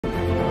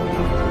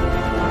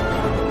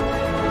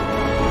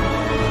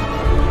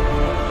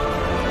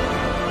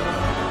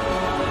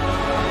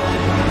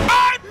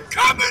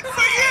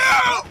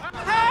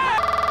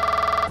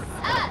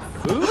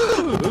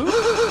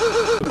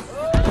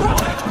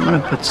I'm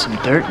gonna put some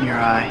dirt in your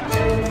eye.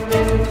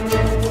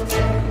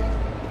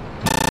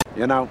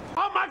 You know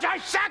how much I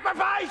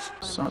sacrificed?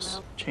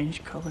 Sauce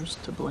change colors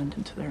to blend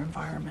into their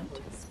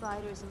environment.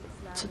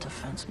 It's a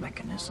defense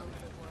mechanism.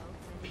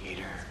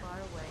 Peter,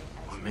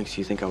 what makes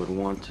you think I would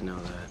want to know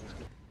that?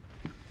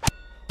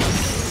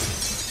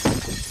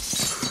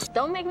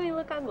 Don't make me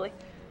look ugly.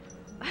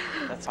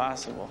 That's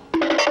possible.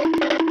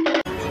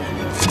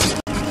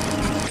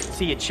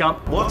 See you,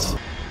 chump. What?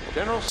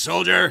 General?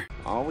 Soldier!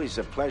 Always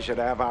a pleasure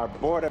to have our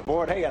board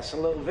pay us a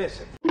little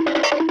visit. In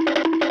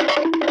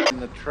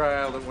the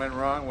trial that went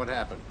wrong, what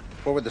happened?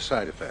 What were the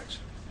side effects?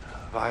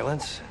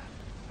 Violence,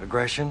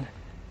 aggression,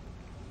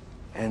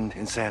 and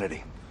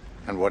insanity.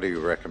 And what do you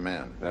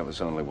recommend? That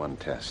was only one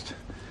test.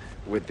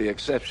 With the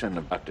exception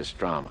of Dr.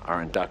 Strom,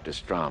 Dr.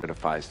 Strom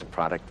certifies the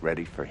product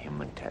ready for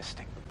human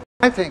testing.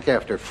 I think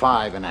after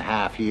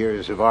 5.5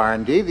 years of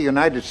R&D, the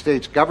United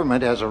States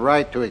government has a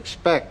right to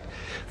expect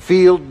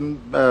Field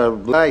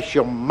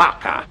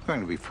Lashomaka. I'm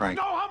going to be frank.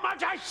 Know how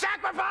much I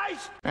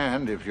sacrificed?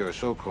 And if your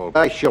so-called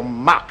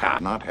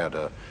Lashomaka not had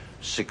a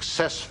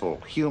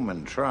successful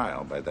human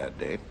trial by that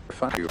date,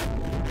 fuck you.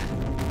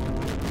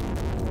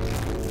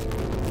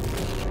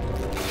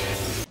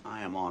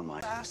 I am on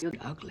my ass. You're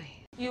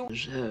ugly. You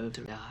deserve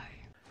to die.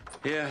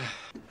 Yeah.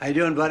 How you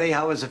doing, buddy?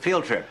 How was the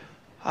field trip?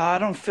 I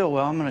don't feel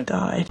well. I'm gonna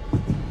die.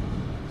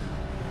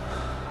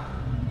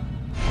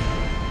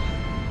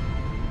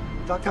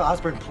 Dr.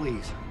 Osborne,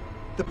 please.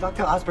 The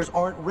Dr. Osborns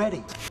aren't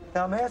ready.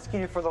 Now, I'm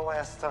asking you for the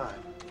last time.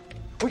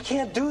 We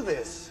can't do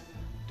this.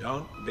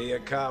 Don't be a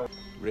coward.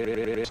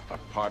 Risks are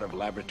part of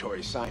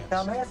laboratory science.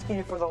 Now, I'm asking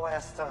you for the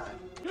last time.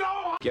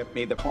 No! Get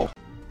me the pole.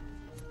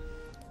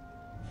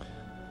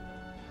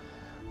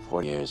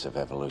 4 years of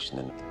evolution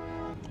and...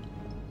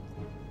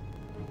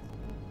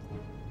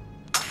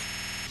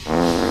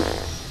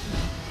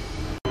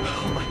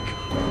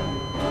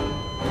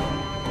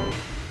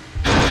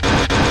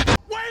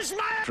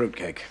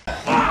 fruitcake.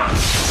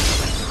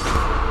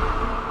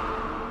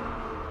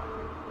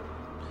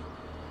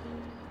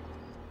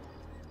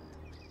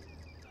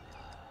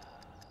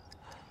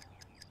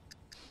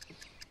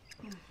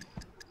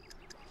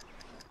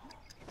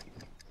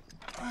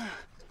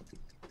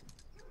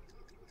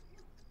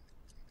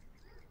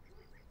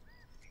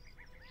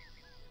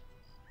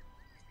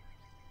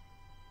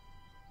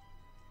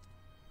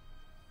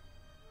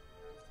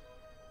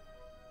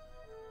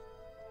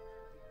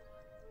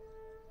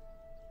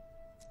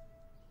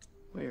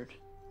 Weird.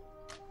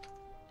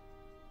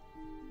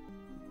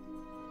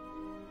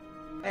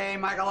 Hey,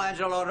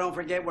 Michelangelo, don't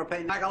forget we're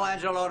paying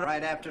Michelangelo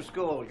right after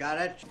school. Got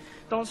it?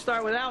 Don't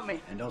start without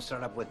me. And don't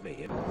start up with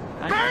me.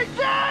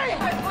 Birthday!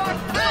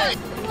 Hey!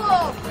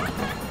 Whoa!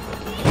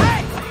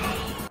 Hey!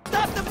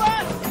 Stop the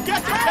bus!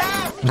 Get the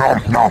cab!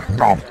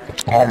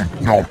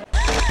 No.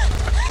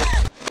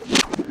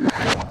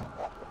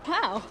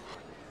 Wow.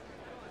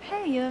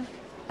 Hey,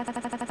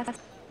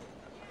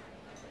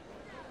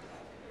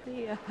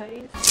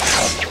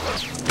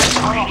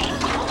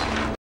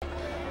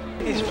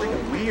 He's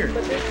freaking weird.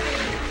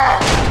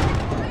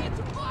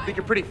 Think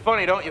you're pretty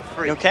funny, don't you,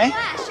 freak? You okay?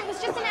 Flash, it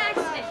was just an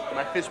accident.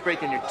 My fist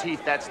breaking your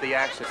teeth, that's the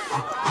accident.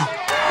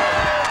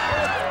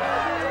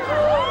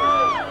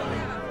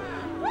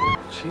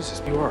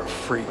 Jesus, you are a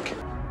freak.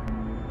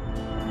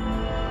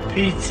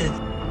 Pizza.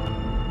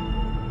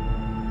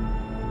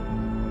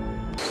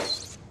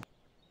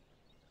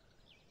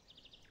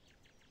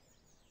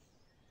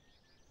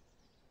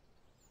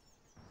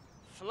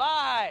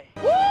 Fly!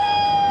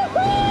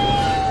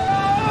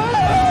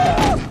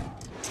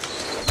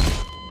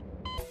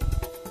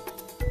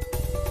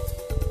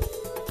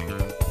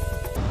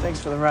 Thanks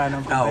for the ride,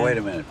 Uncle Ben. Oh, wait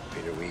a minute,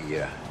 Peter. We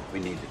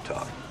need to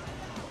talk.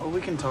 Well, we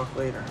can talk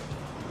later.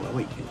 Well,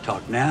 we can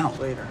talk now.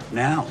 Later.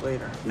 Now.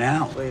 Later.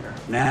 Now. Later.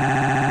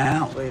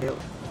 Now. Later.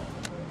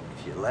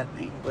 If you let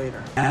me.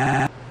 Later.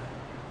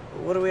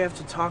 What do we have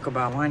to talk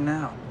about? Why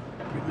now?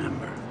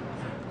 Remember,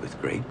 with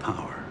great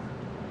power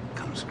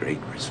comes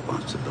great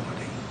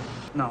responsibility.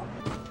 No.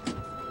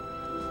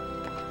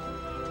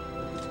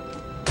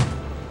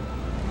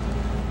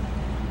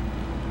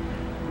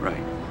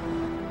 Right.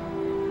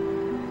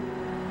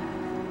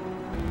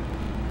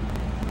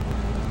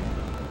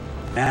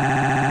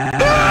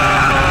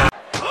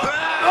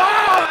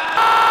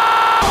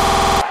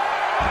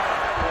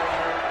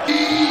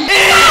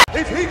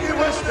 If he can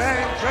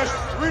withstand just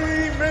 3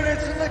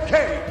 minutes in the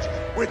cage,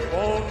 with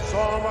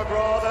Bonesaw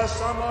McGraw, the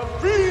sum of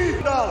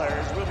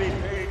 $3 will be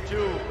paid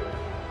to.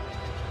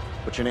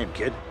 What's your name,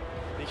 kid?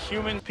 The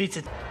human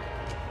pizza.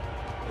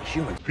 The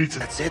human pizza.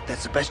 That's it?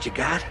 That's the best you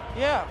got?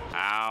 Yeah.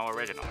 How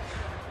original.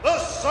 The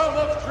sum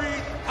of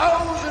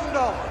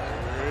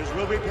 $3,000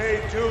 will be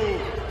paid to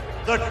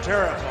the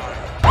terrifying,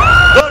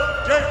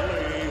 the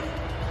deadly,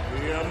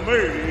 the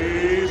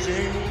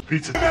amazing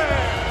Pizza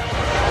Man.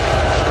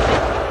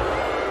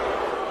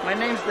 My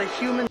name's the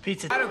human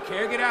pizza. I don't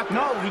care, get out there.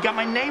 No, he got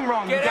my name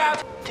wrong. Get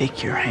out!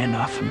 Take your hand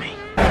off of me.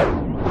 Hey!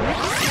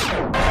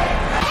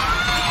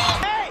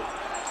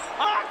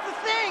 Off the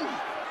thing!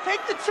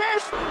 Take the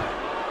chairs!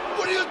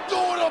 What are you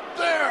doing up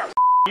there?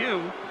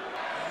 You.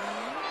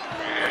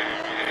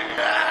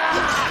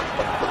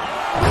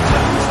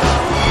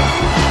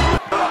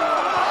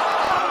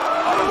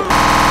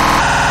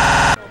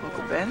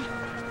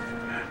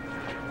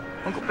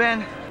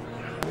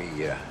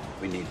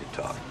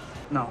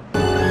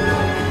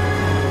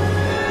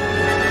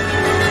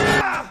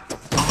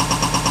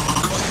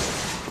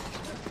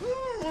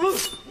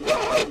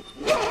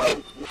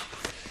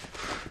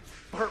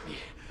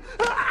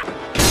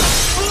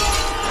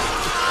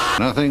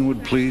 Nothing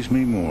would please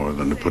me more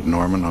than to put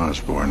Norman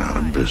Osborn out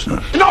of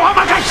business. You know how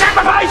much I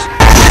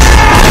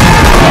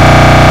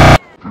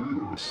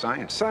sacrificed?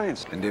 Science,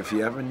 science. And if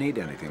you ever need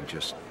anything,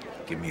 just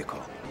give me a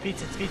call.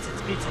 Pizza, pizza,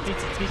 pizza,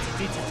 pizza, pizza,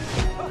 pizza.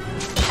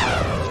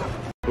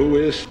 Who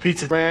is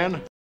Pizza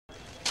Man?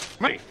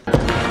 Me. The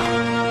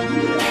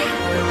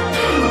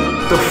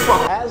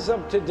fuck? As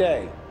of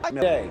today.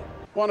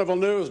 Wonderful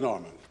news,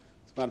 Norman.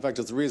 As a matter of fact,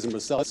 it's the reason we're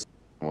selling.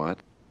 What?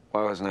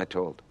 Why wasn't I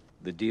told?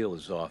 The deal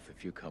is off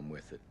if you come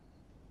with it.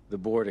 The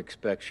board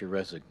expects your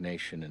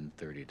resignation in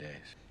 30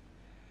 days.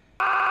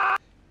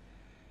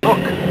 Look,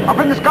 up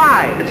in the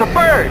sky. It's a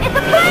bird. It's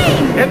a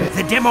plane! It's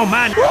a demo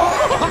man. I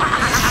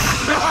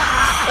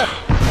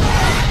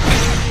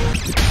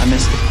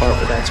missed the part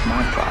where that's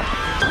my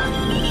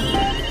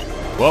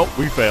problem. Well,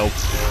 we failed.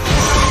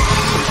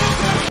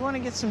 You want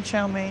to get some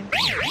chow mein?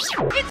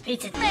 It's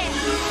pizza man.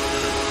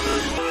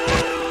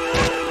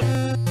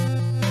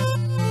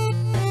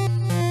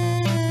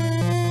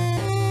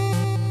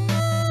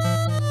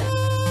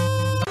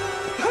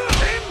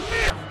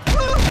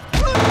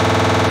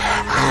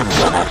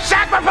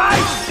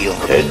 Sacrifice! You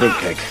heard the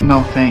kick.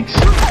 No, thanks.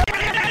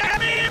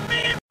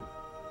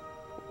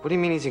 What do you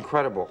mean he's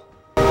incredible?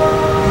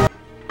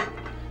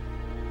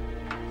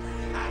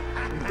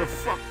 The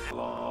fuck?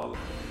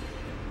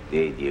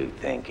 Did you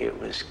think it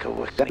was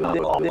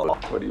coincidental?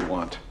 What do you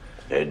want?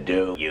 To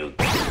do you?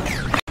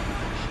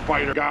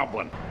 Spider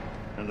Goblin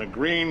and the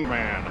Green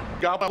Man.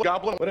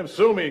 Goblin, let him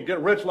sue me and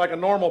get rich like a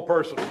normal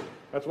person.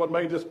 That's what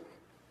made this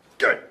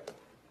good.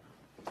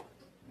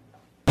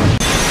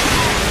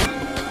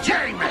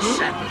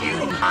 Jameson, you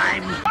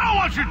time. I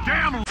want your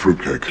damn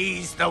Fruitcake.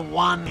 He's the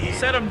one.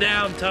 Set him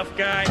down, tough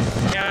guy.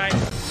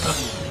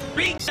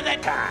 Beats the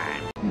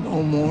time.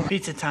 No more.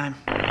 Pizza time.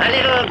 A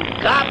little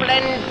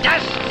goblin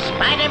dust,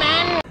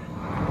 Spider-Man.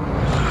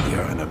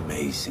 You're an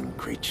amazing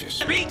creature,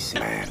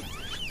 man.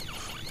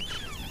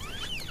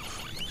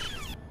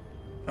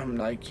 I'm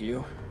like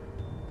you.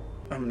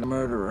 I'm the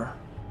murderer.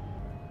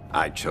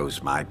 I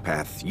chose my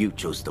path. You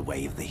chose the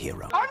way of the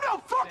hero. I'm no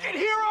fucking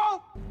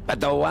hero! But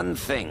the one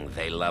thing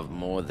they love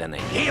more than a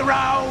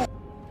hero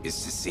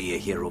is to see a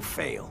hero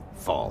fail,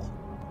 fall,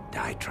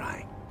 die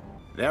trying.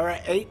 There are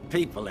 8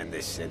 people in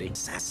this city.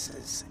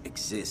 Assassins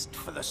exist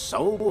for the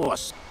sole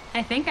purpose.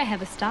 I think I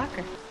have a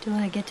stalker. Do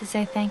I get to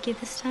say thank you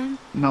this time?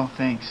 No,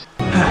 thanks.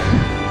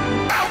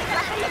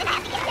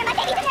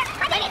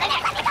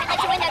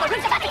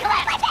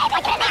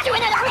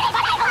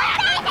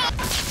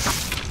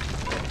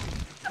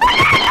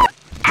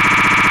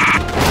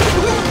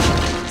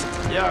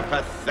 You're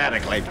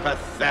pathetically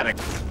pathetic.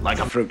 Like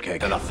a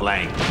fruitcake in a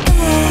flame.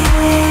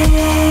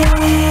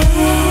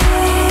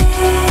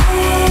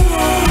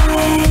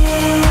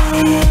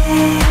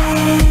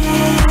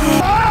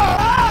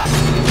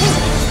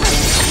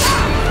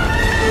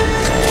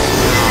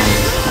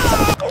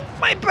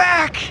 My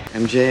back!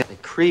 MJ, the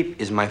creep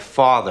is my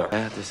father.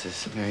 This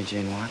is Mary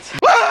Jane Watson.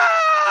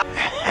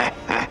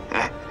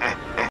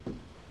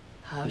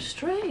 How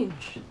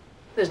strange.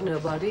 There's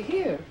nobody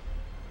here.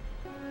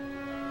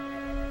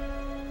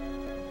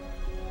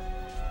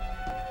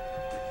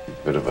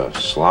 Bit of a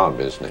slob,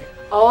 isn't he?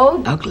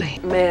 All Ugly.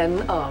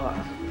 men are.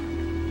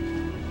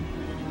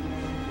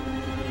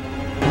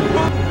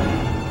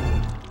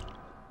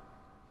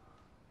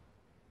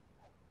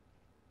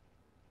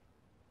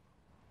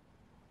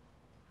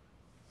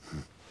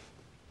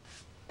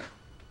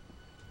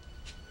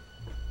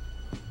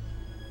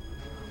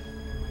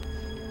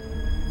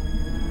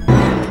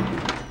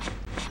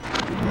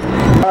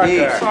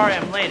 Sorry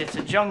I'm late. It's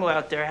a jungle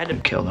out there. I had to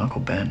Killed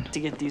Uncle Ben. to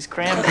get these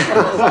cranberries.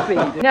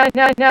 No.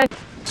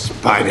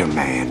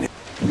 Spider-Man.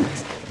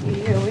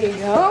 Here we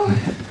go.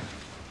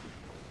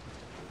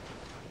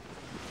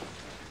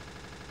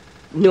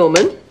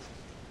 Norman,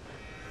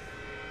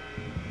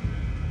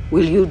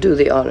 will you do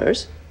the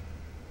honors?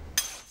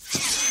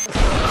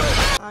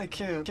 I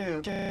can't.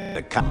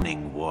 The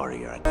cunning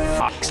warrior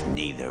fucks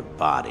neither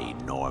body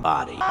nor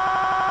body.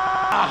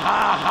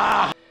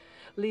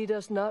 Lead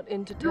us not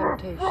into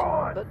temptation,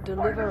 but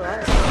deliver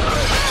us.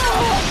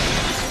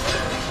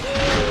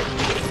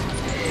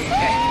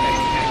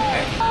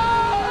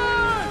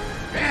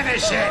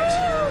 Finish it!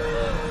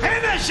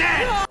 Finish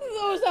it!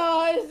 Those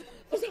eyes!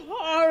 Those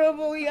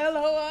horrible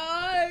yellow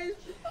eyes!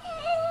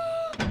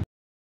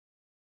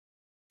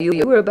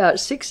 You were about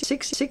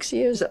six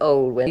years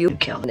old when you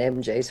killed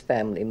MJ's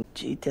family.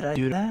 Gee, did I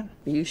do that?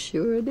 You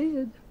sure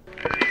did.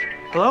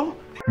 Hello?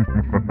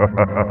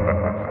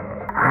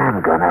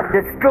 I'm gonna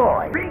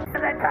destroy Beat to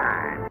the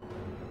time.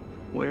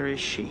 Where is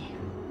she?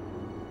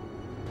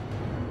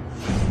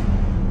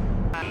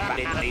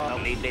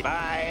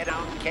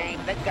 Down came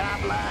the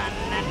goblin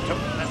and took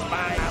the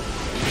spider.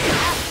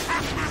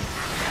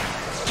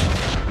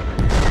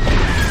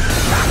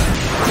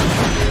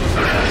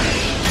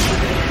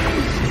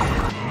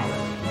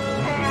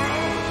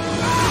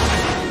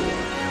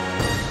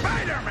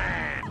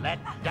 Spider-Man, let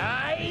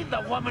die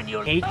the woman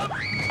you hate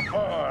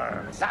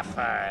or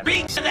suffer.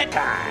 Beat to the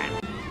time.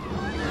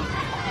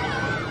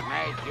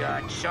 Make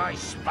Your choice,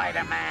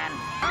 Spider-Man.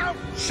 Out!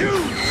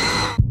 Shoot!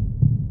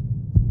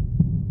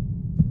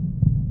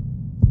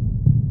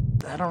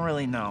 I don't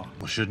really know.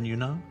 Well, shouldn't you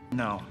know?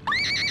 No.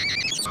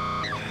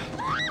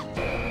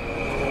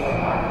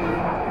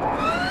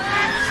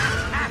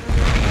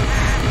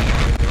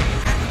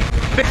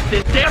 Fix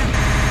this, damn!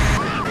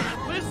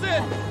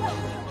 Listen!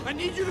 I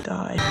need you to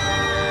Die.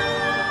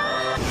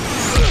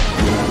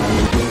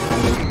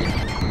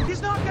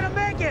 He's not gonna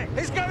make it!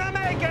 He's gonna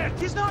make it!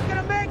 He's not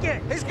gonna make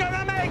it! He's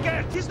gonna make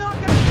it! He's not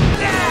gonna...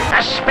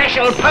 A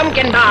special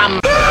pumpkin bomb!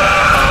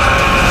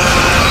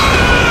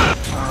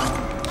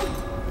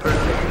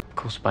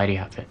 Cool Spidey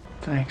outfit.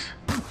 Thanks.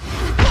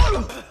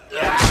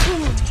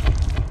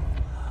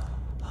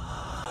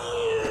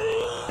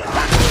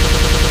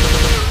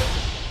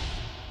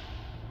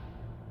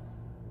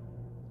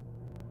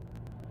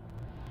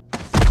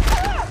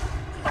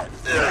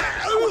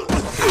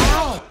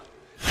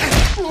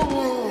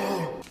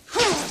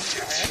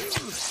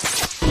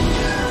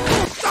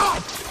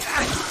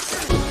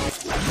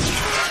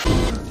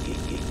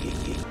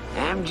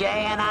 MJ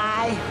and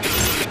I,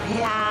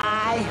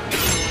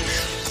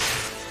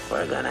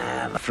 we're gonna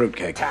have a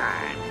fruitcake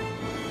time.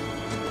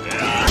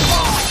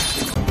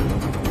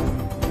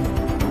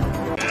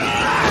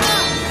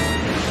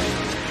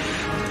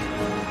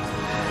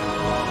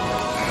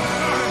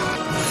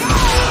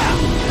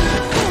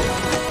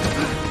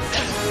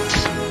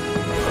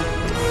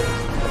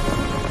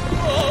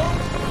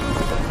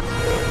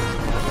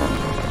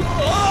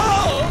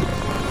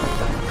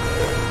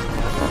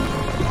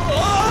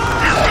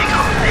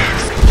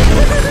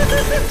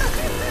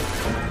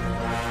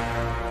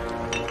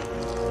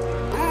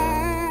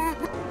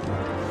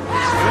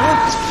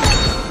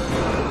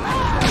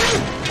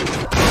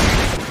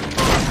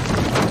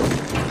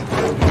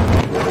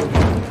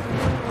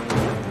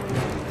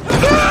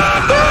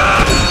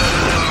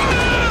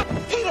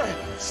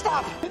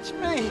 It's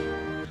me.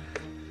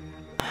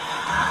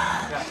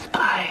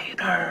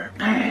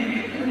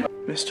 Spider-Man.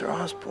 Mr.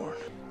 Osborn,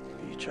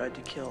 you tried to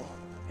kill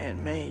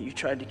Aunt May. You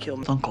tried to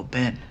kill Uncle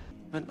Ben.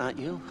 But not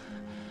you.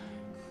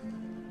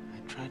 I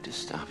tried to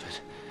stop it.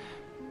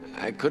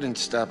 I couldn't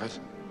stop it.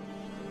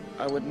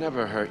 I would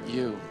never hurt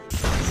you.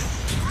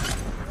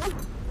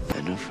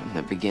 I knew from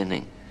the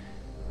beginning.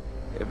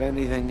 If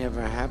anything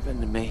ever happened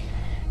to me,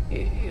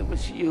 it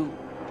was you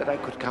that I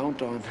could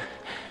count on.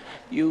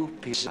 You,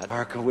 Peter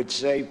Parker, would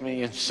save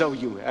me, and so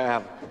you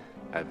have.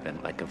 I've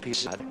been like a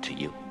piece to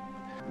you.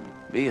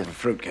 Be a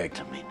fruitcake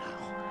to me now.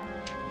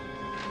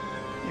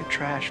 You're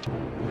trashed.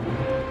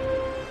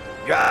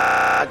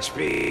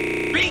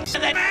 Godspeed! Speak to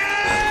the man!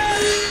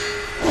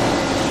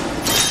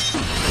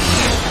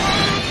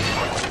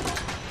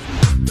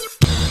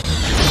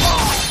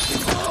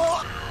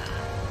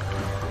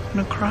 I'm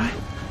gonna cry.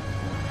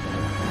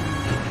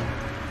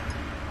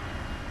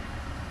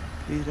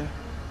 Peter.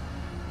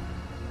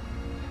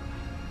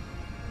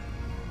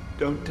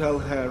 Don't tell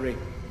Harry.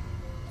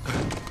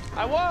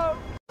 I won't!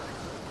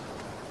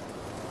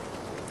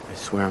 I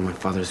swear on my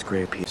father's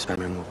grave, Peter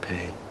Spider-Man will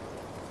pay.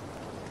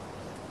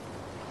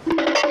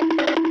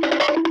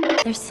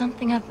 There's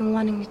something I've been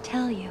wanting to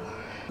tell you.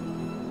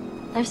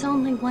 There's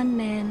only one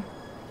man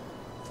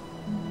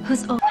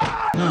who's No,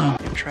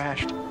 you're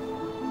trashed.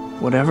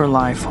 Whatever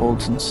life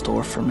holds in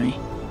store for me,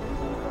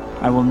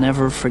 I will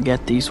never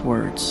forget these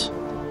words.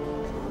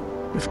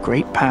 With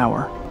great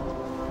power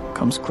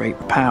comes great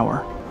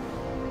power.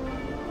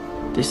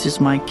 This is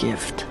my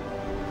gift,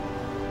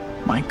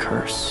 my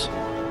curse.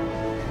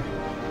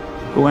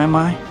 Who am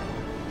I?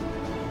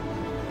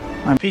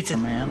 I'm Pizza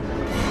Man.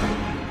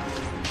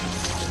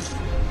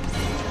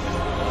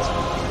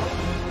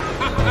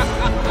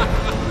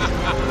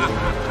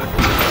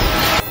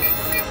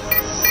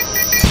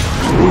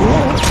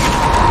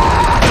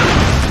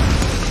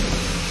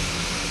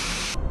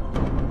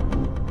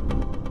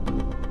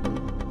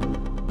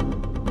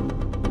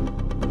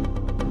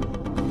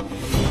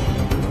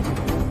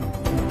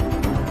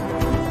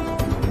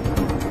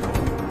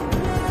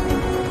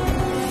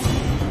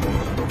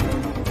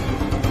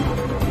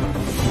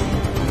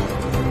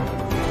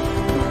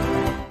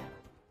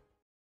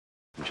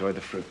 Enjoy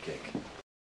the fruitcake.